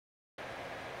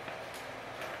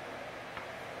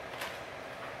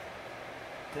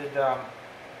Did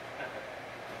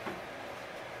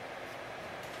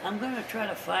I'm going to try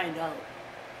to find out.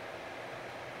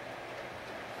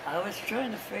 I was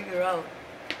trying to figure out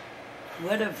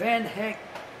whether Van Heck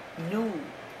knew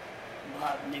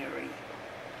Bob Neary.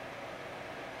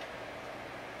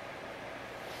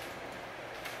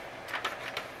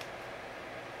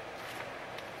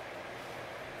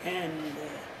 And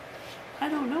I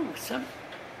don't know,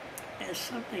 there's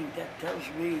something that tells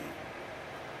me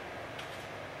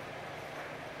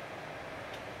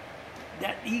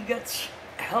that he gets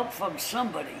help from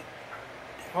somebody.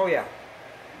 oh yeah,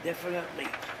 Definitely.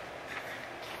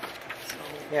 So,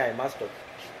 yeah, he must have.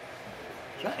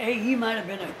 so hey, he might have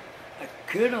been a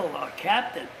colonel or a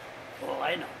captain, for all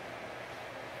I know.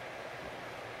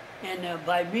 And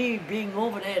by me being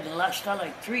over there in the last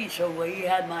like 3, so where he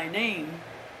had my name,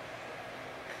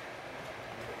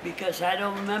 because I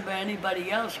don't remember anybody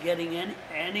else getting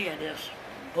any of this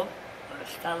book,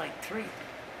 Starlight 3,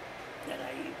 that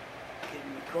I can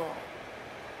recall.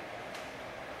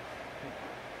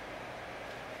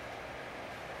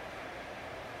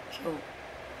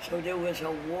 So there was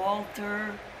a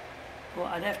Walter, well,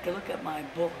 I'd have to look at my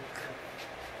book.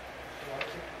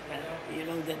 You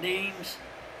know, the names.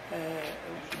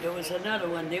 There was another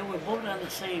one, they were both on the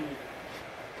same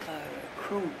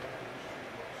crew.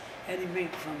 Eddie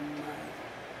Mink from,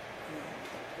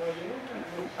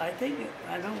 I think,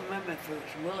 I don't remember if it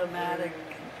was Willimantic,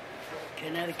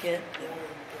 Connecticut.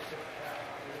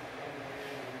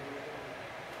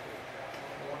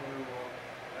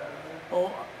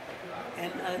 Oh,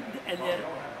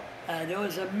 and there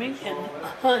was a Mink and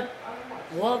Hunt,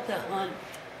 Walter Hunt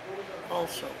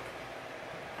also.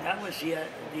 That was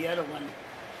the other one.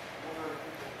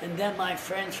 And then my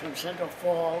friends from Central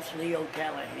Falls, Leo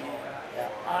Callahan,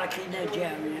 Archie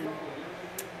Najarian,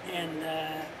 and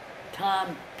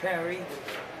Tom Perry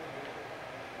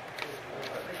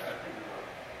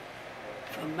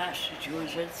from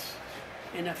Massachusetts,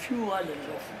 and a few others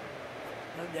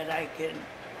that I can,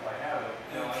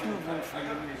 a few of them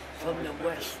from the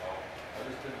West,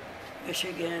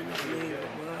 Michigan, I believe it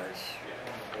was.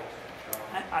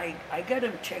 I got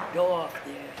them checked off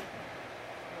there.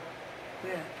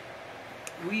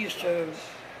 Yeah. We used to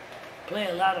play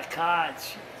a lot of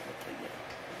cards.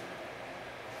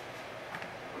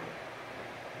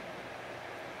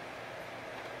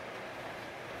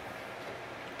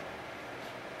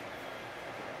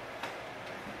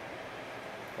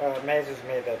 Well, it amazes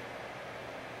me that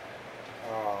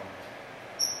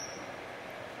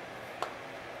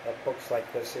that books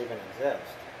like this even exist.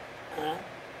 Huh?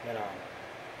 You know.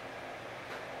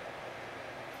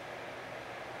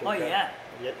 Oh yeah.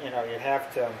 You know, you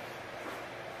have to.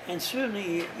 And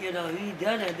certainly, you know, he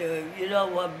done it, you know,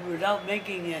 without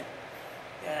making it,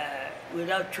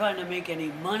 without trying to make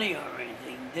any money or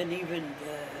anything. Didn't even.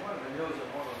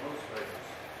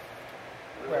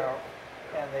 Well,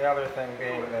 and the other thing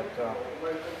being that,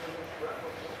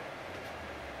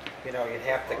 you know, you'd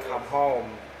have to come home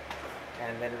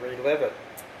and then relive it.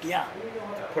 Yeah.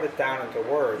 To put it down into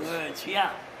words. Words,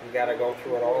 yeah. You got to go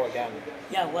through it all again.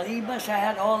 Yeah, well, he must have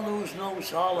had all those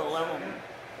notes, all 11.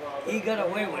 He got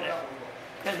away with it.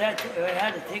 Because I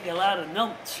had to take a lot of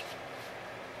notes.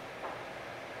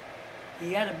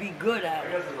 He had to be good at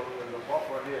it.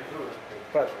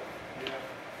 But,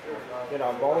 you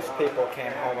know, most people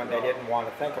came home and they didn't want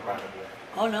to think about it.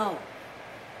 Oh, no.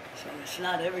 So it's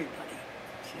not everybody.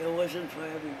 So it wasn't for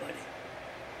everybody.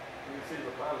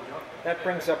 That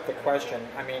brings up the question,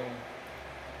 I mean,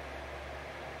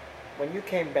 when you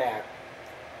came back,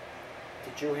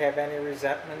 did you have any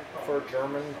resentment for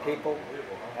German people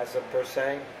as a per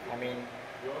se? I mean,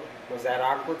 was that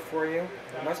awkward for you?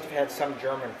 You must have had some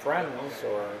German friends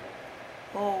or...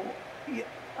 Oh, yeah,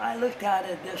 I looked at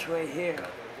it this way here.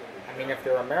 I mean, if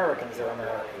they're Americans, they're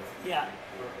Americans. Yeah.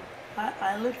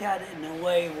 I looked at it in a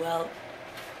way, well,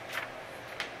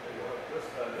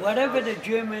 whatever the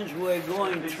Germans were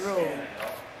going through,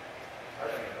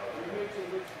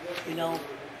 you know,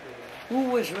 who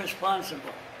was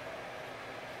responsible?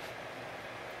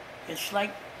 It's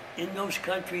like in those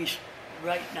countries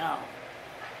right now.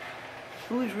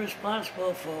 Who's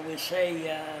responsible for, we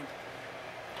say,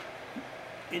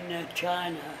 in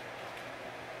China,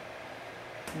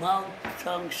 Mao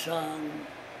Zedong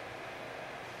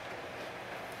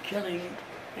killing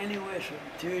anywhere from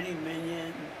 30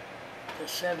 million to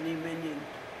 70 million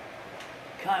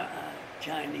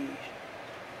Chinese.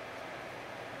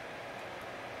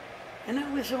 And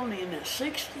that was only in the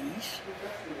 60s,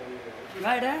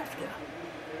 right after.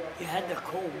 You had the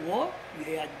Cold War,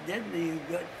 you had, then you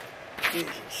got,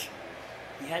 Jesus,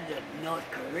 you had the North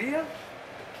Korea,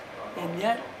 and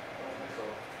yet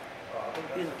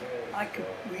You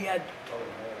know,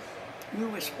 we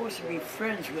were supposed to be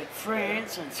friends with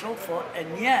France and so forth,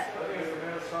 and yet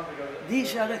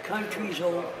these other countries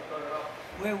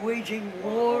were waging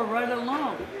war right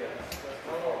along.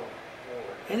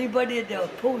 Anybody that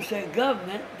opposed their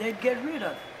government, they'd get rid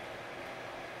of.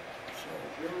 So,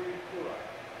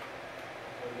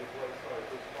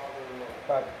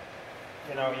 But,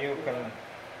 you know, you can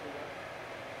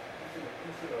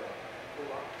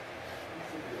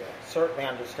certainly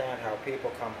understand how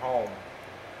people come home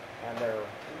and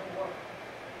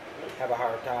have a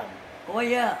hard time. oh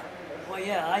yeah,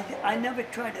 I never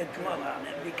tried to dwell on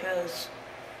it because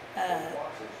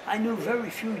I knew very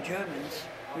few Germans,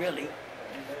 really.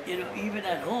 You know, even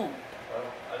at home,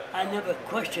 I never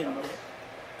questioned it.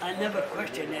 I never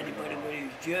questioned anybody whether he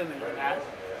was German or not.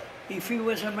 If he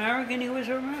was American, he was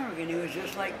American. He was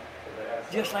just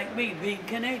like me, being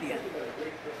Canadian.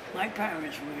 My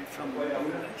parents weren't from the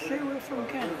U.S. They were from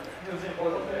Canada.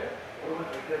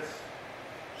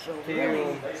 So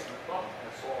really,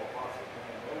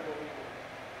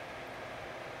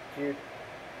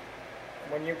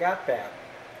 when you got back,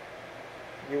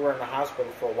 you were in the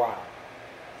hospital for a while,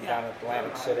 down in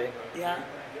Atlantic City. Yeah.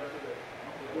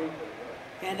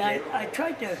 And I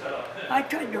tried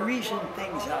to reason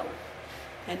things out,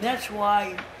 and that's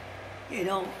why, you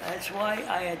know, that's why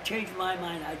I had changed my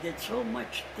mind. I did so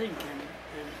much thinking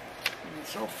and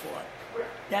so forth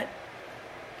that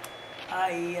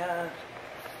I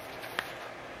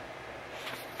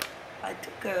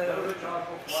took a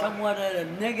somewhat a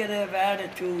negative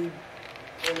attitude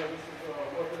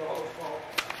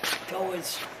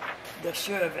towards the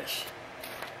service.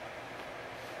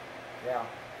 Yeah.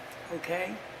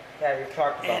 Okay? Yeah, you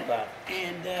talked about that.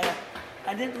 And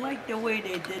I didn't like the way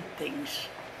they did things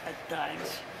at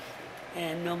times.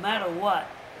 And no matter what,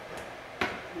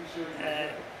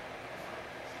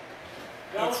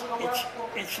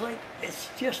 it's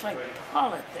just like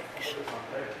politics.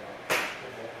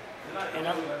 You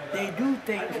know, they do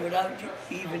things without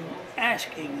even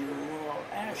asking you or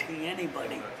asking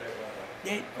anybody.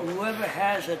 Whoever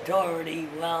has authority,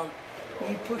 well,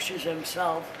 he pushes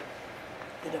himself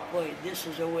to the point, this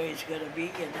is the way it's going to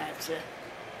be, and that's it.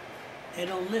 They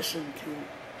don't listen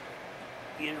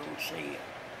to, you know, say,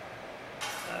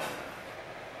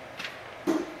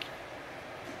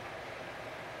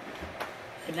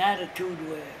 an attitude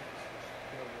where...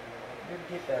 You can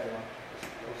keep that one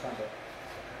for Sunday.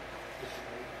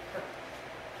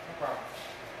 No problem.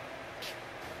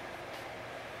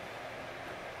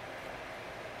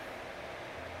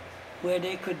 Where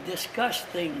they could discuss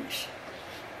things.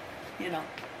 You know,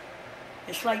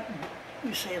 it's like,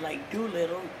 you say like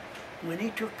Doolittle, when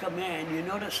he took command, you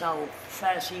notice how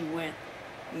fast he went.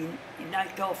 He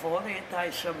knocked off all the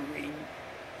anti-submarine.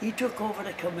 He took over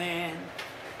the command.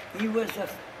 He was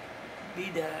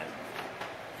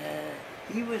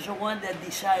he was the one that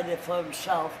decided for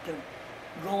himself to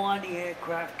go on the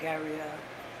aircraft carrier,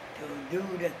 to do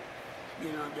the,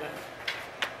 you know, the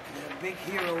big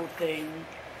hero thing,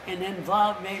 and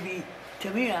involve maybe. To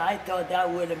me, I thought that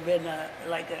would have been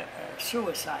like a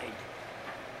suicide.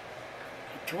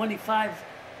 At 25,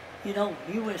 you know,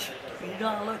 you know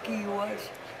how lucky he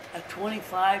was? At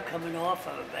 25, coming off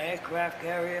of an aircraft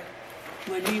carrier,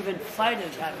 when even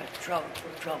fighters have trouble.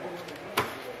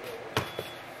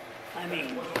 I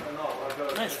mean,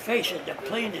 let's face it, the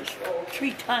plane is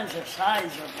 3 times the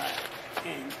size of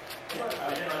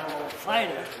a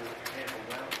fighter.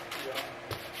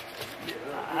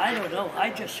 I don't know, I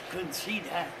just couldn't see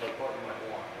that.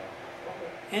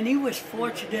 And he was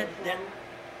fortunate that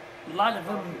a lot of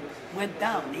them went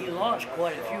down. He lost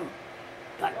quite a few.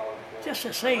 But just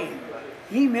the same,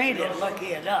 he made it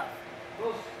lucky enough.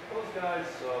 You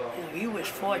know, he was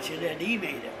fortunate he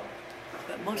made it.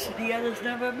 But most of the others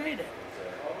never made it.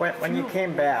 When you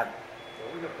came back,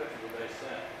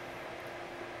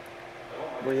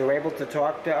 were you able to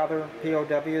talk to other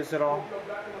POWs at all?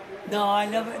 No, I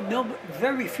never. No,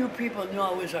 very few people knew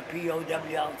I was a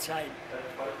POW outside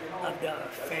of the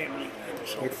family and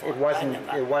so forth. It wasn't.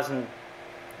 It wasn't.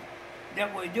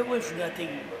 There was nothing.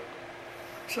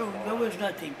 So there was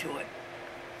nothing to it.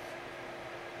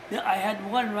 Now, I had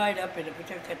one right up in a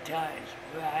particular time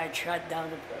where I had shot down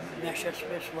the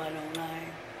Messerschmitt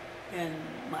 109, and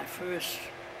my first.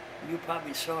 You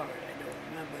probably saw it. I don't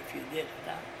remember if you did or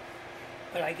not,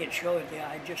 but I can show it there.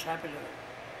 I just happened to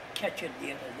catch it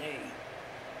the other day,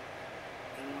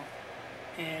 you know,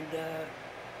 and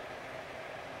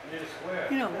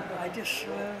you know, I just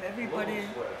everybody.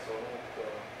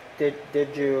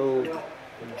 Did you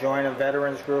join a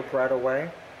veterans group right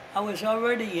away? I was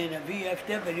already in a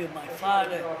VFW. My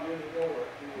father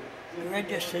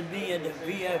registered me in the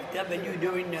VFW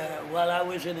during while I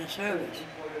was in the service.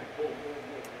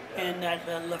 And at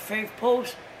the Lefebvre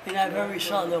Post, and I very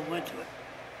seldom went to it.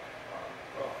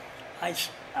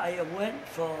 I went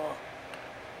for,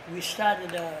 we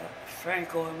started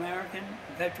Franco-American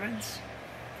veterans,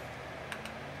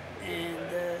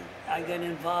 and I got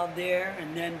involved there,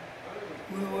 and then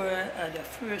we were the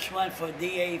first one for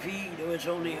DAV. There was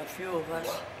only a few of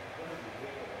us,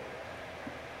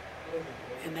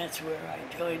 and that's where I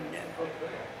joined them.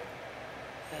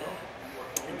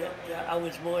 And I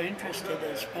was more interested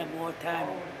and spent more time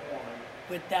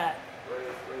with that.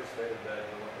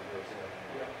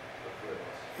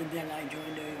 And then I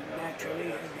joined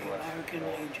naturally the American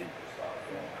Legion.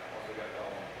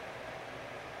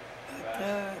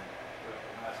 But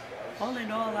all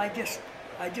in all, I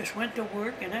just went to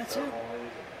work, and that's it.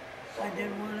 I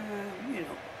didn't want to, you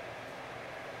know.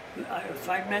 If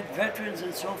I met veterans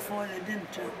and so forth, I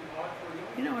didn't.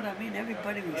 You know what I mean?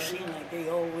 Everybody was seen like they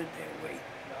all went their way.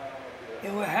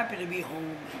 They were happy to be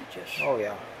home and just. Oh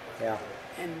yeah, yeah.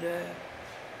 And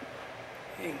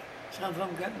hey, some of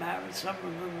them got married, some of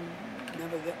them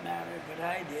never got married, but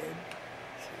I did.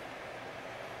 So,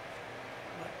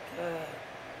 but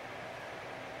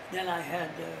then I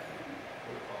had.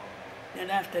 Then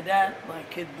after that, my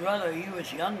kid brother, he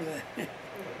was younger. He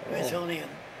was only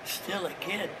still a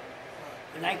kid.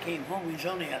 When I came home, he was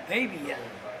only a baby yet.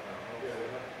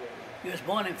 He was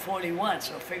born in 41,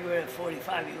 so figure at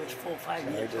 45, he was 4 or 5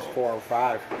 years old. Just 4 or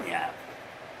 5. Yeah.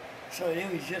 So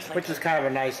it was just like. Which is kind of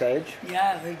a nice age.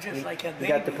 Yeah, it was just like a baby. You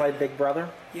got to play Big Brother?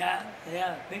 Yeah,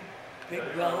 big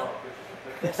brother.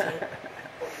 That's it.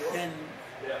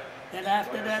 Then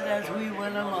after that, as we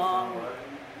went along,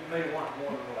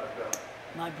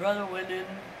 my brother went in.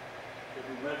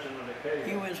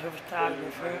 He was a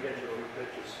photographer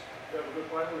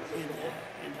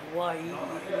in Hawaii.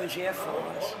 He was Air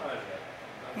Force.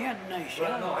 He had a nice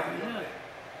job. Yeah.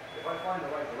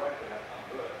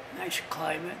 Nice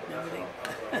climate and everything.